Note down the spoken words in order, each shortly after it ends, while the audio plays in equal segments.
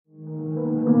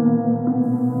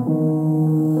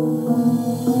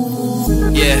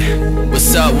Yeah,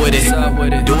 what's up with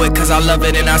it? Do it cause I love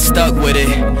it and I stuck with it.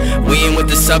 We ain't with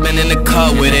the subbing in the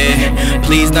cut with it.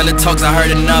 Please none of the talks, I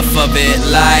heard enough of it.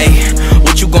 Like,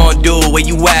 what you gonna do? Where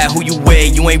you at? Who you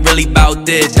with? You ain't really about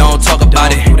this, don't talk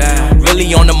about it.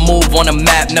 Really on the move, on the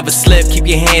map, never slip. Keep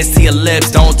your hands to your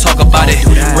lips, don't talk about it.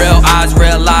 Real eyes,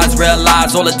 real lives,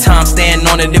 all the time. Stand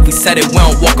on it, if we said it, we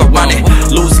don't walk around it.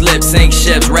 Loose lips, sink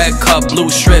ships, red cup, blue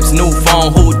strips, new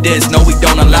phone, who this? No, we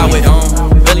don't allow it.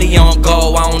 Really on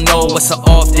go, I don't know what's an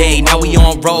off day. Now we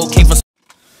on road, came from.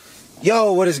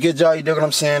 Yo, what is good, y'all? You dig what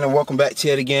I'm saying? And welcome back to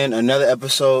yet again another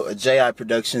episode of JI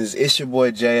Productions. It's your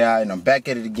boy JI, and I'm back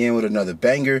at it again with another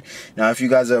banger. Now, if you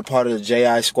guys are a part of the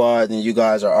JI squad, then you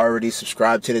guys are already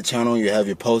subscribed to the channel. You have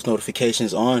your post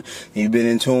notifications on, and you've been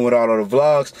in tune with all of the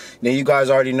vlogs. Then you guys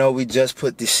already know we just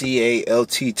put the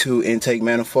CALT2 intake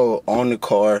manifold on the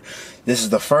car. This is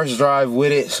the first drive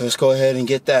with it, so let's go ahead and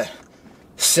get that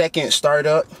second start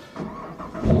up.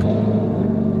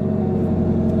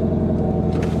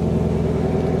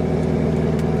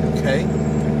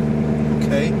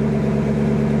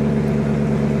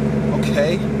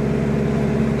 Okay.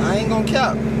 I ain't gonna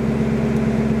cap.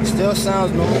 Still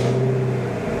sounds normal.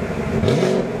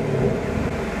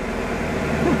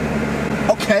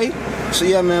 Okay. So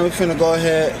yeah, man, we finna go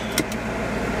ahead,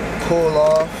 pull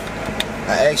off.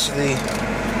 I actually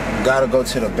gotta go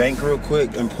to the bank real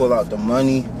quick and pull out the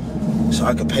money so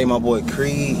I can pay my boy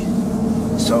Creed.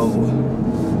 So,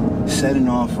 setting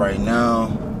off right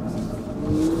now.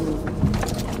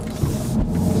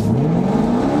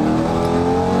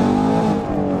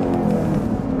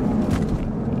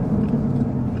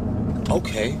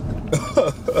 Okay.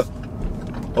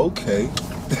 Okay.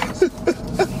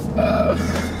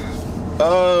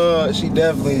 She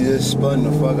definitely just spun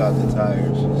the fuck out the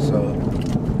tires. So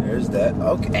there's that.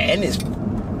 Okay, and it's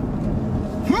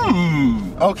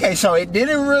okay, so it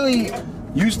didn't really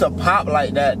used to pop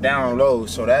like that down low,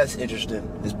 so that's interesting.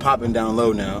 It's popping down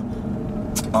low now.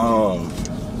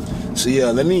 So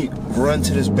yeah, let me run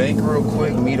to this bank real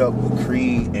quick, meet up with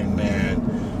Creed, and man,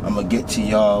 I'm gonna get to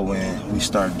y'all when we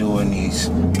start doing these,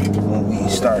 when we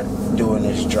start doing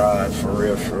this drive for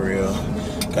real, for real.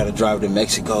 Gotta drive to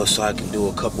Mexico so I can do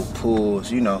a couple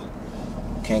pulls, you know.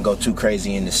 Can't go too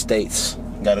crazy in the States.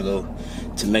 Gotta go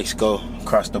to Mexico,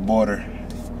 across the border.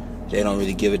 They don't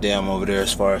really give a damn over there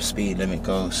as far as speed limit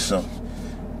goes, so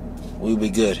we'll be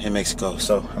good in Mexico.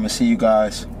 So I'm gonna see you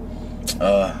guys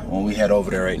when we head over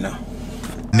there right now.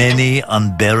 Many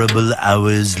unbearable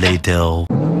hours later.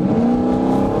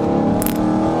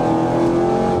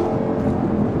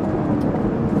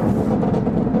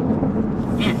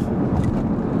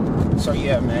 So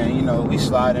yeah, man, you know, we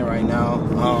sliding right now.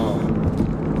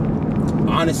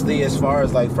 Honestly, as far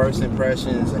as like first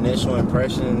impressions, initial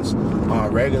impressions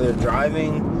on regular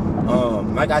driving,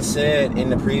 like I said in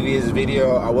the previous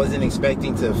video, I wasn't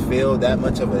expecting to feel that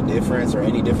much of a difference or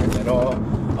any difference at all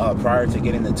prior to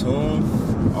getting the tune.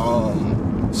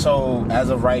 So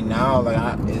as of right now,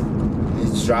 like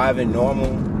it's driving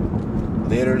normal.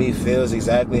 Literally feels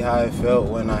exactly how it felt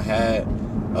when I had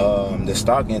the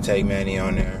stock intake mani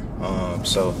on there.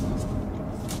 So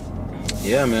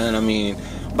yeah, man, I mean,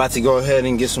 about to go ahead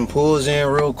and get some pulls in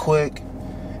real quick,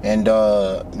 and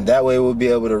that way we'll be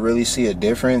able to really see a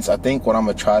difference. I think what I'm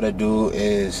gonna try to do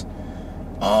is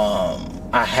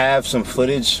I have some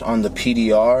footage on the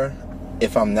PDR.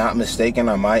 If I'm not mistaken,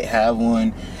 I might have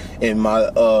one in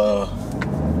my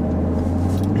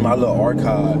my little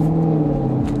archive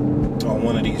on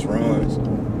one of these runs.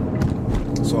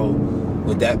 So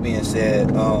with that being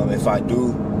said,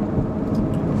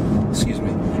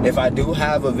 if I do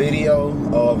have a video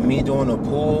of me doing a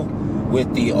pull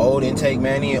with the old intake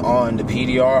mani on the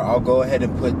PDR, I'll go ahead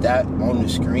and put that on the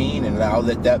screen, and I'll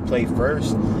let that play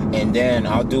first, and then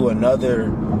I'll do another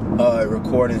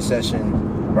recording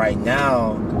session right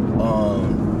now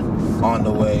on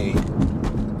the way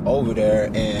over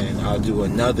there, and I'll do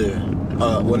another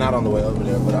well, not on the way over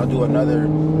there, but I'll do another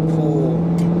pull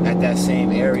at that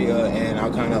same area, and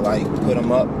I'll kind of like put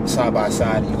them up side by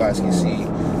side, and you guys can see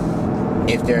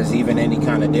if there's even any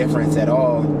kind of difference at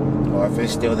all, or if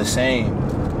it's still the same,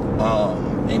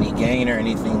 any gain or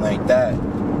anything like that.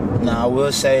 Now I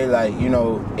will say, like, you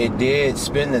know, it did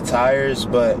spin the tires,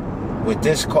 but with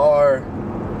this car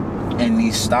and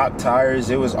these stock tires,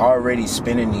 it was already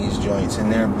spinning these joints,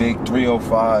 and they're big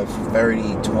 305 30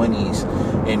 20s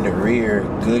in the rear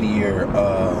Goodyear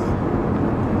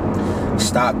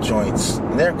stock joints.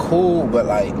 They're cool, but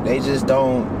like they just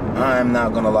don't, I'm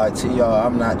not gonna lie to y'all,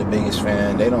 I'm not the biggest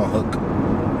fan. They don't hook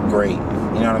great.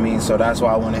 You know what I mean? So that's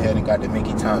why I went ahead and got the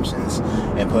Mickey Thompsons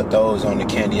and put those on the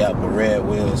candy apple red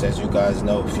wheels. As you guys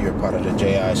know, if you're a part of the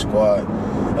JI squad.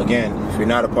 Again, if you're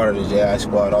not a part of the JI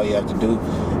squad, all you have to do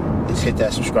is hit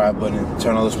that subscribe button,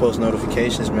 turn on those post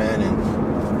notifications, man,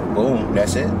 and boom,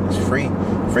 that's it. It's free.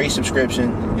 Free subscription,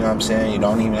 you know what I'm saying? You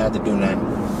don't even have to do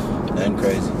nothing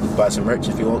crazy. You can buy some merch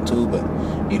if you want to, but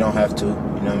you don't have to, you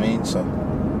know what I mean? So,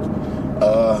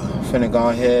 finna go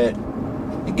ahead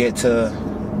and get to,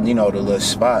 you know, the little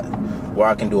spot where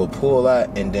I can do a pull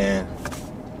at, and then,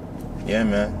 yeah,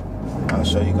 man, I'll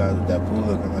show you guys what that pool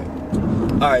looking like.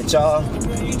 Alright, y'all.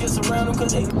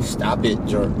 Stop it,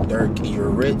 Dirk. You're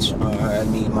rich. I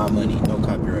need my money. No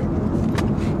copyright.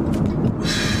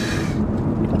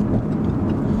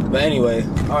 But anyway,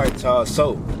 alright, y'all.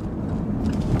 So,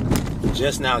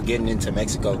 just now getting into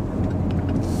Mexico.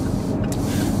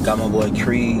 Got my boy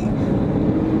Creed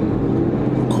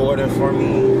recording for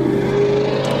me.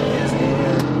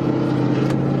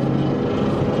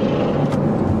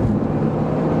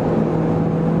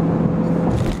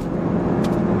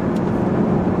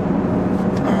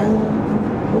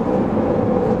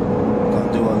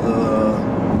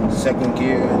 Second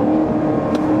gear.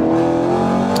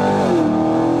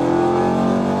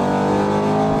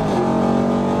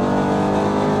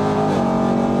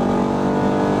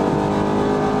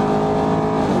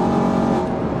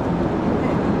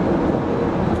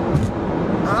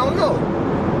 I don't know.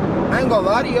 I ain't gonna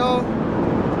lie to y'all.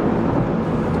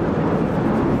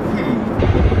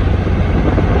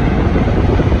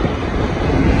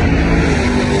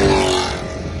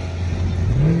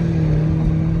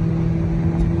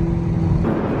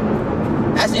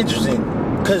 That's interesting,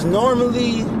 because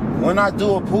normally when I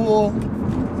do a pull,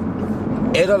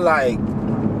 it'll like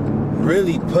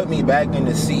really put me back in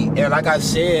the seat. And like I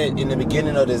said in the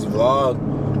beginning of this vlog,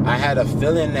 I had a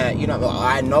feeling that, you know,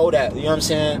 I know that, you know what I'm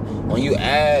saying, when you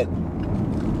add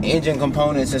engine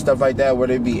components and stuff like that,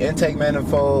 whether it be intake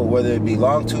manifold, whether it be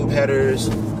long tube headers,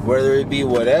 whether it be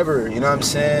whatever, you know what I'm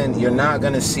saying, you're not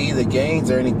gonna see the gains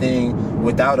or anything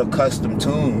without a custom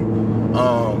tune.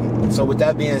 So with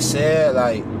that being said,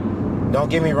 like, don't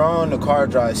get me wrong, the car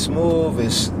drives smooth,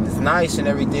 it's nice and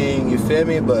everything, you feel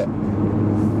me, but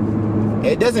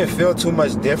it doesn't feel too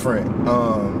much different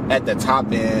at the top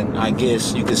end, I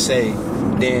guess you could say,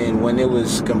 than when it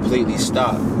was completely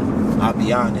stopped. I'll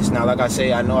be honest. Now, like I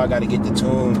say, I know I got to get the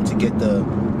tune to get the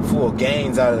full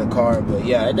gains out of the car, but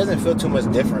yeah, it doesn't feel too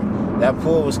much different. That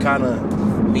pull was kind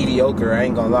of mediocre, I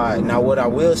ain't gonna lie. Now, what I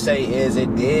will say is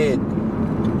it did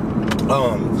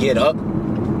get up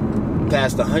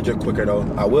past 100 quicker though.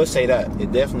 I will say that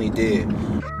it definitely did.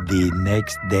 The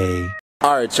next day.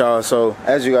 Alright, y'all, so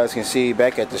as you guys can see,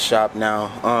 back at the shop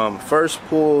now. First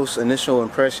pulls, initial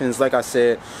impressions, like I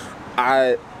said,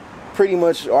 I pretty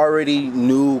much already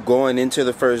knew going into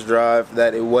the first drive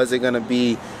that it wasn't gonna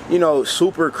be, you know,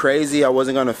 super crazy. I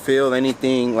wasn't gonna feel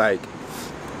anything like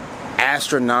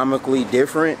astronomically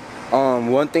different.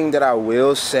 One thing that I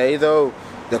will say though,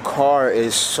 the car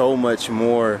is so much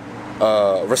more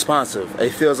responsive.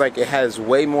 It feels like it has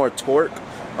way more torque.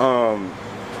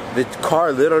 The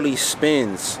car literally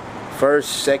spins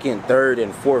first, second, third,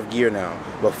 and fourth gear now.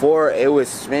 Before, it would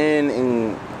spin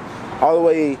in all the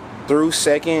way through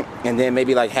second, and then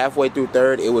maybe like halfway through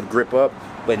third, it would grip up.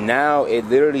 But now it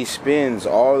literally spins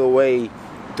all the way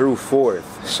through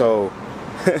fourth. So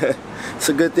it's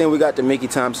a good thing we got the Mickey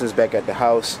Thompsons back at the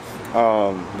house.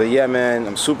 But yeah, man,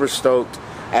 I'm super stoked.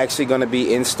 Actually gonna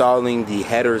be installing the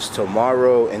headers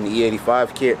tomorrow in the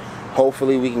E85 kit.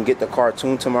 Hopefully we can get the car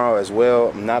tuned tomorrow as well.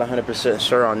 I'm not 100%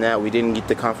 sure on that. We didn't get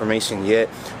the confirmation yet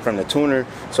from the tuner.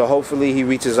 So hopefully he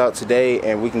reaches out today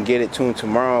and we can get it tuned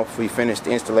tomorrow if we finish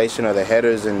the installation of the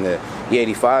headers in the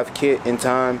E85 kit in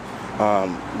time.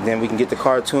 Then we can get the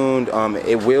car tuned.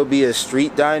 It will be a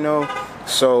street dyno,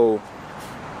 so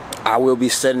I will be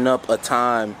setting up a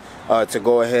time to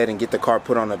go ahead and get the car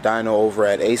put on a dyno over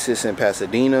at Aces in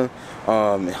Pasadena.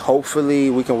 Hopefully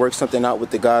we can work something out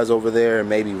with the guys over there and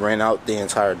maybe rent out the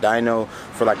entire dyno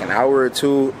for like an hour or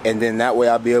two, and then that way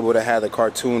I'll be able to have the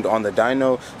car tuned on the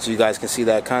dyno so you guys can see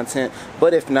that content.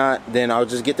 But if not, then I'll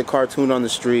just get the car tuned on the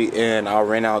street and I'll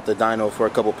rent out the dyno for a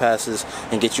couple passes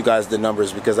and get you guys the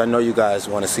numbers, because I know you guys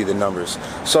want to see the numbers.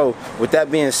 So with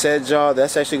that being said, y'all,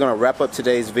 that's actually going to wrap up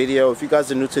today's video. If you guys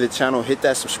are new to the channel, hit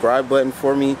that subscribe button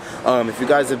for me. If you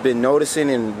guys have been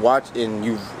noticing and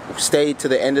you've stayed to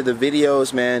the end of the video,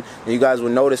 videos, man. And you guys will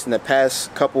notice in the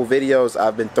past couple videos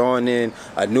I've been throwing in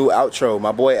a new outro.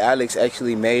 My boy Alex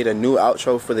actually made a new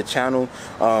outro for the channel.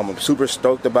 I'm super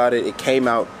stoked about it. It came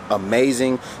out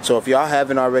amazing. So if y'all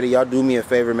haven't already, y'all do me a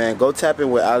favor, man, go tap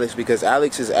in with Alex, because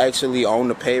Alex is actually on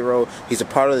the payroll. He's a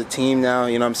part of the team now,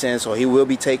 you know what I'm saying? So he will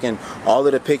be taking all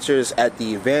of the pictures at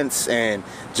the events, and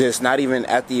just not even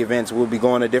at the events, we'll be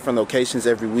going to different locations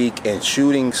every week and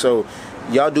shooting. So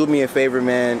y'all do me a favor,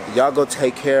 man. Y'all go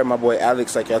take care of my boy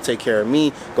Alex like y'all take care of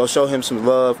me. Go show him some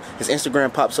love. His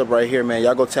Instagram pops up right here, man.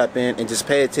 Y'all go tap in and just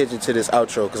pay attention to this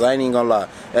outro, because I ain't even gonna lie,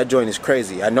 that joint is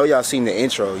crazy. I know y'all seen the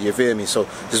intro, you feel me? So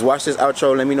just watch this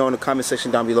outro. Let me know in the comment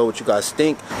section down below what you guys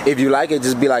think. If you like it,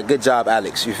 just be like, good job,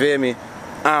 Alex. You feel me?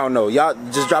 I don't know. Y'all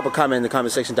just drop a comment in the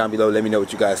comment section down below. Let me know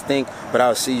what you guys think. But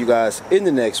I'll see you guys in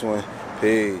the next one.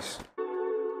 Peace.